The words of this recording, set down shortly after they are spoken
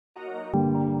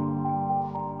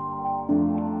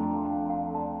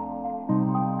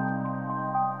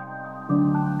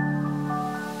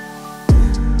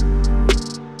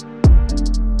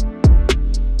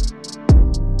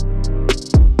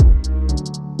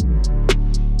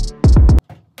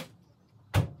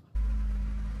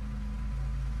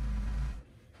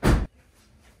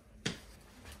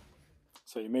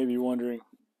So you may be wondering,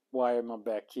 why am I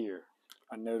back here?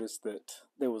 I noticed that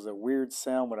there was a weird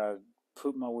sound when I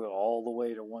put my wheel all the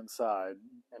way to one side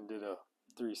and did a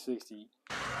 360.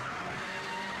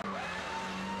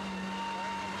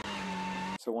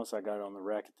 So once I got it on the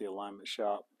rack at the alignment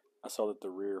shop, I saw that the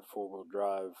rear four-wheel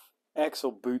drive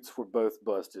axle boots were both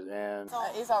busted, and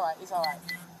it's all right.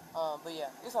 But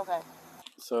yeah, it's okay.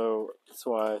 So that's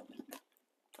why I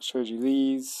showed you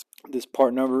these. This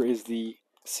part number is the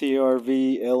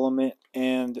CRV element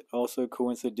and also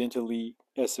coincidentally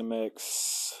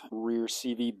SMX rear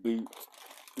CV boot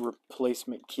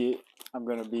replacement kit. I'm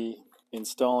going to be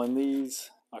installing these.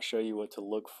 I'll show you what to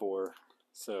look for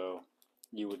so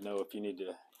you would know if you need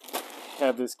to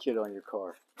have this kit on your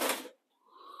car.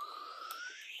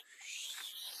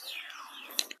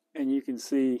 And you can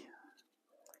see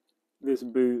this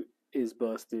boot is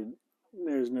busted.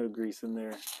 There's no grease in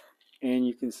there. And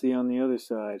you can see on the other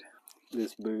side,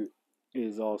 this boot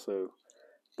is also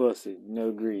busted,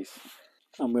 no grease.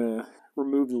 I'm going to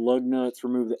remove the lug nuts,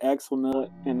 remove the axle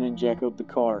nut, and then jack up the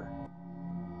car.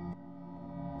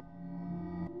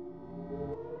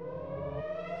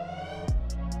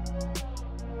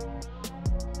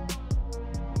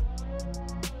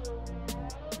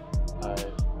 I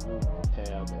removed the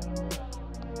tab and I'm going to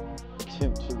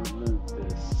attempt to remove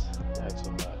this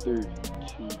axle nut through the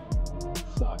key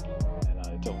socket, and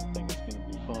I don't think it's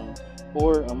going to be fun,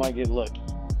 or I might get lucky.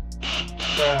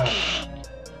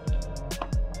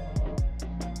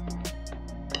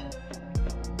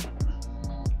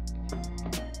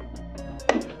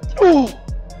 Oh!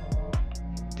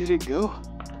 Did it go?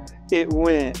 It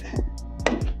went.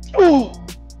 Oh!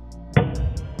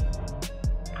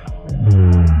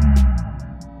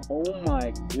 Oh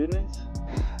my goodness.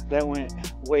 That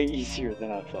went way easier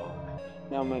than I thought.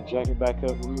 Now I'm going to jack it back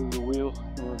up, remove the wheel,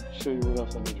 and we'll show you what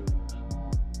else I need to remove.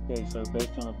 Okay, so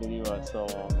based on a video I saw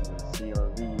on the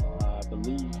CRV, I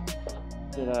believe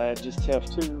that I just have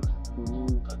to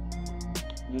remove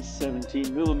this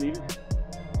 17mm.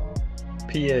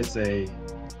 PSA,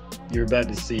 you're about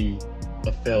to see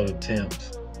a failed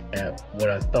attempt at what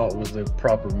I thought was the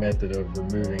proper method of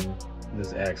removing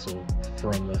this axle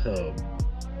from the hub.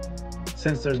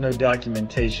 Since there's no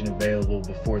documentation available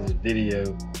before this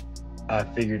video, I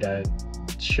figured I'd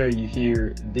show you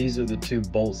here. These are the two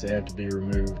bolts that have to be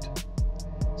removed.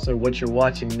 So what you're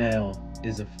watching now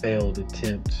is a failed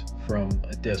attempt from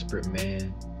a desperate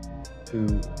man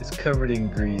who is covered in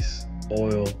grease,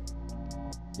 oil,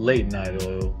 late night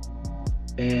oil,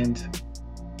 and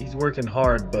he's working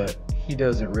hard, but he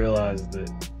doesn't realize that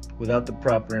without the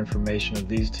proper information of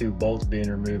these two bolts being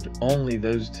removed, only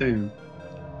those two,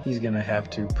 he's gonna have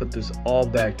to put this all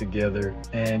back together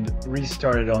and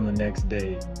restart it on the next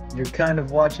day. You're kind of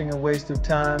watching a waste of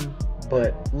time,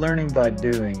 but learning by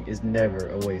doing is never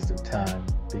a waste of time,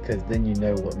 because then you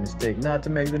know what mistake not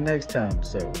to make the next time.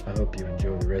 So I hope you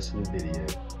enjoy the rest of the video.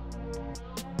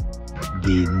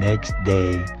 The next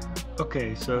day.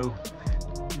 Okay, so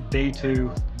day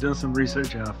 2, done some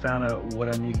research and I found out what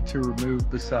I needed to remove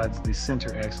besides the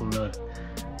center axle nut.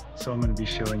 So I'm going to be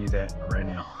showing you that right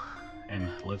now. And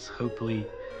let's hope that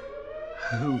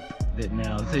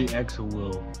now the axle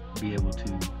will be able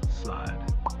to slide.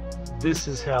 This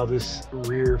is how this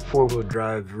rear four-wheel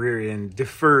drive rear end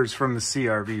differs from the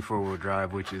CRV four-wheel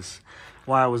drive, which is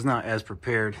why I was not as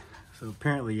prepared. So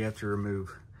apparently you have to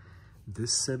remove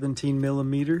this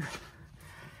 17mm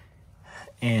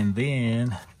and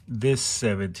then this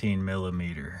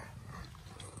 17mm.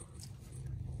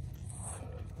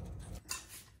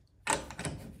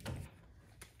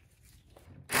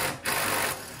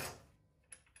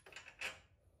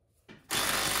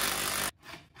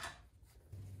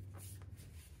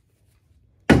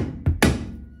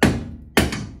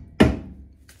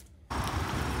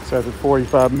 So after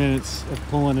 45 minutes of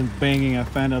pulling and banging, I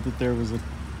found out that there was a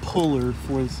puller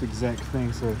for this exact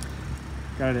thing. So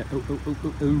got it.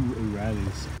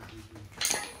 O'Reilly's.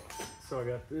 So I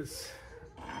got this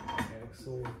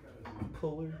axle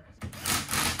puller.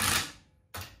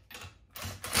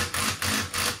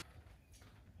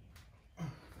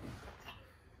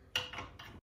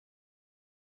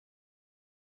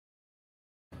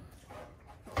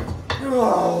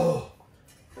 Oh!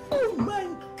 Oh my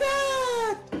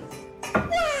God!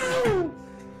 Wow!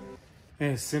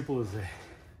 And as simple as that.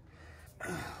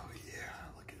 Oh yeah,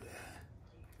 look at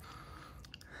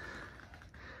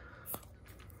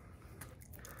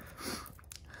that.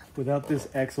 Without this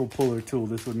axle puller tool,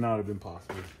 this would not have been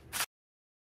possible.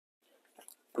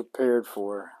 Prepared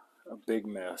for a big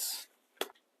mess.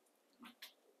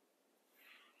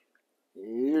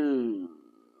 Ew.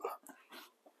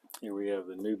 Here we have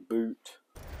the new boot.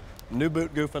 New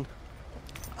boot goofing.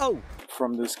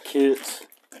 from this kit.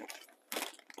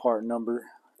 Part number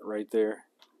right there.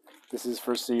 This is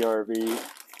for CRV.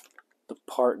 The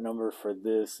part number for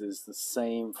this is the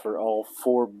same for all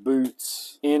 4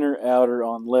 boots, inner, outer,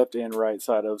 on left and right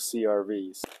side of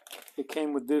CRVs. It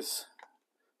came with this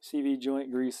CV joint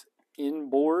grease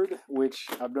inboard, which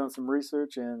I've done some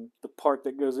research, and the part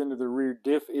that goes into the rear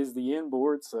diff is the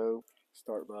inboard. So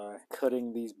start by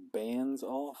cutting these bands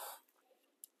off.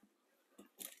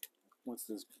 Once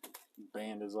this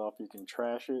band is off, you can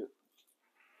trash it.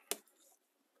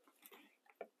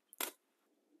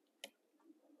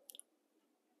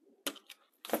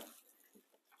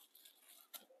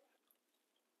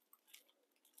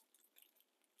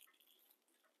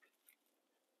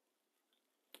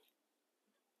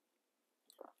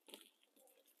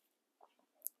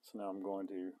 So now I'm going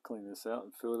to clean this out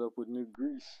and fill it up with new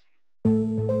grease.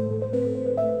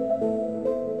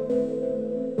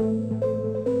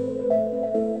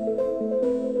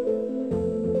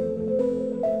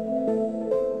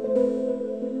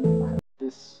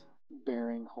 This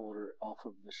bearing holder off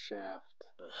of the shaft.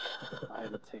 I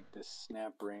had to take this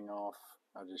snap ring off.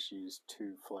 I just used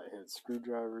 2 flathead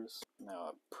screwdrivers. Now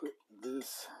I put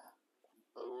this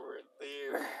over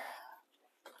there.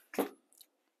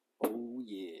 Oh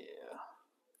yeah.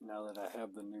 Now that I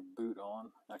have the new boot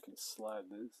on, I can slide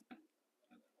this.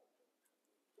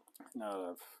 Now that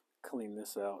I've cleaned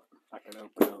this out, I can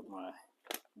open up my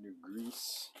new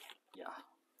grease. Yeah.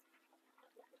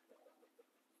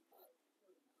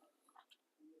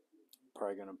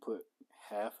 Probably gonna put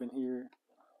half in here.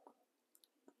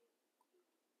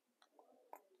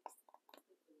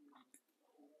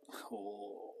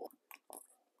 Oh.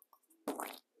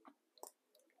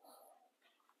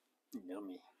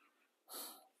 Yummy.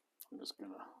 I'm just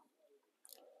gonna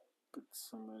put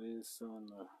some of this on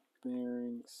the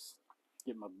bearings.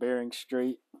 Get my bearings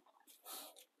straight.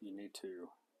 You need to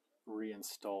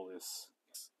reinstall this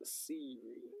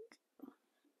C-ring.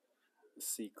 The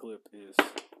C-clip is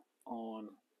on.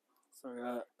 So I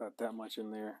got about that much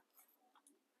in there.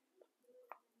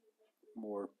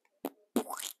 More.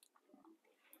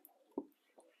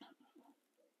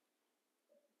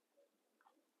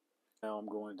 Now I'm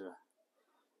going to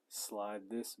slide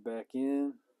this back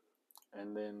in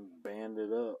and then band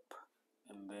it up,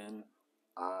 and then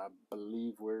I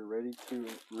believe we're ready to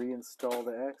reinstall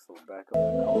the axle back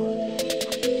on the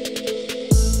car.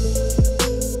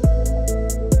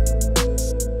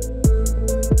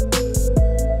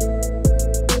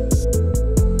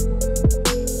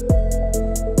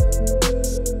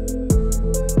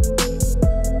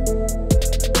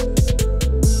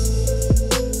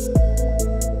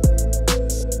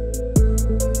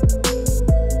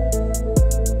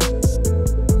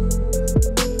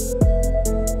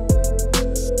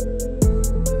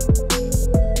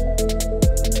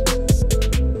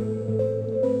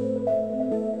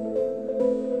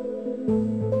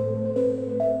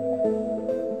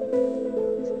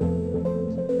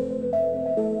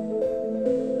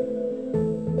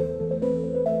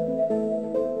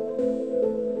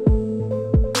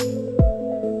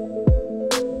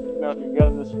 Now if you've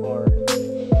gotten this far,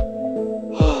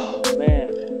 oh man,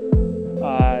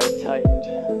 I tightened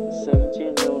the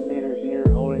 17 millimeter here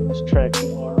holding this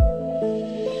traction arm.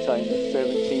 Tightened the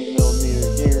 17 millimeter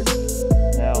here.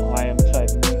 Now I am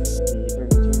tightening the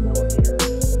 32 millimeter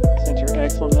center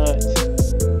axle nut.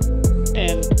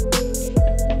 And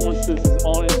once this is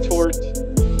on and torqued,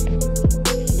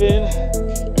 then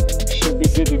should be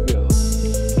good to go.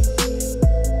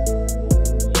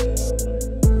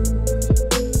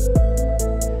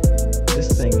 This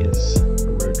thing is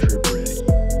road trip ready.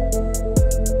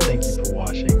 Thank you for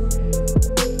watching.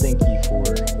 Thank you for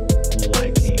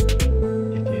liking.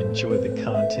 If you enjoyed the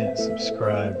content,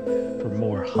 subscribe for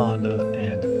more Honda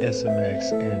and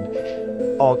SMX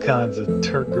and all kinds of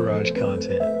Turk garage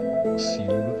content. We'll see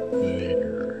you